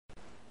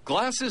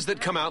Glasses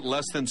that come out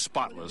less than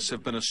spotless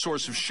have been a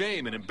source of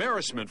shame and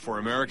embarrassment for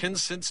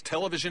Americans since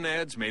television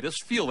ads made us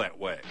feel that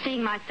way.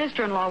 Seeing my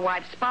sister-in-law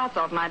wipe spots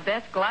off my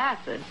best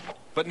glasses.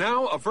 But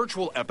now a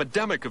virtual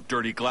epidemic of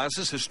dirty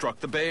glasses has struck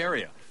the Bay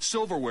Area.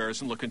 Silverware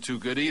isn't looking too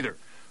good either.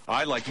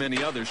 I, like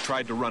many others,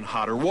 tried to run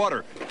hotter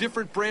water,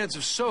 different brands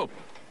of soap,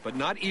 but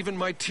not even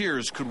my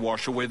tears could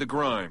wash away the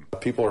grime.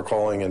 People are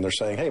calling and they're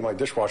saying, hey, my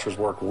dishwashers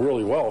work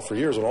really well for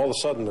years, and all of a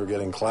sudden they're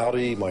getting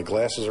cloudy, my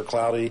glasses are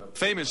cloudy.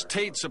 Famous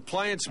Tate's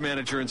appliance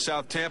manager in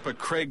South Tampa,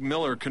 Craig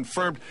Miller,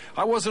 confirmed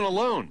I wasn't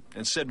alone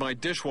and said my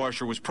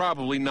dishwasher was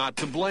probably not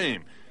to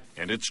blame.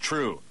 And it's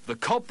true. The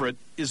culprit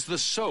is the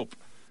soap.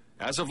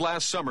 As of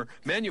last summer,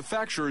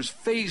 manufacturers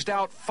phased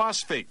out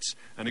phosphates,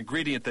 an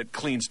ingredient that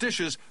cleans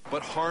dishes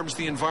but harms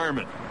the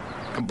environment.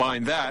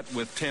 Combine that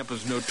with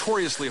Tampa's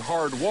notoriously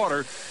hard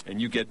water, and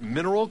you get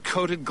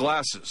mineral-coated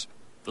glasses.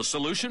 The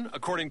solution,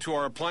 according to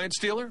our appliance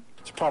dealer?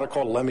 It's a product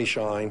called Lemmy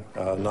Shine.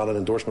 Not an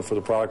endorsement for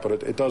the product, but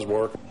it does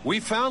work. We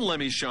found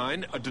Lemmy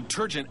Shine, a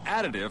detergent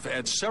additive,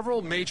 at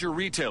several major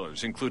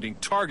retailers, including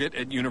Target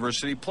at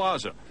University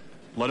Plaza.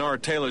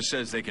 Lennar Taylor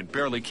says they can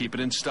barely keep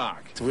it in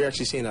stock. So we're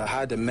actually seeing a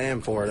high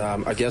demand for it.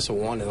 I guess a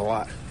one in a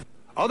lot.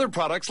 Other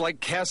products like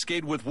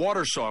Cascade with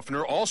water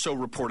softener also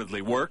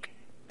reportedly work.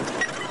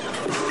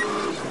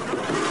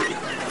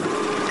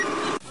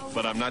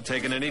 But I'm not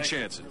taking any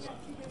chances.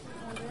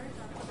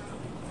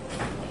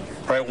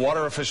 All right,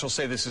 water officials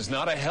say this is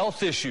not a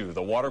health issue.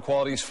 The water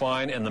quality is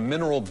fine, and the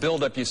mineral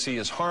buildup you see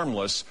is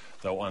harmless,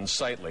 though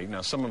unsightly. Now,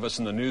 some of us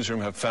in the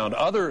newsroom have found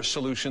other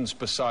solutions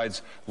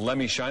besides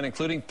Lemmy Shine,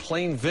 including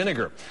plain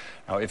vinegar.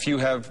 Now, if you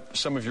have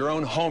some of your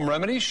own home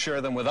remedies, share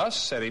them with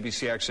us at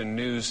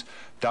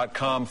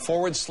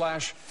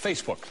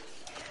abcactionnews.com/Facebook.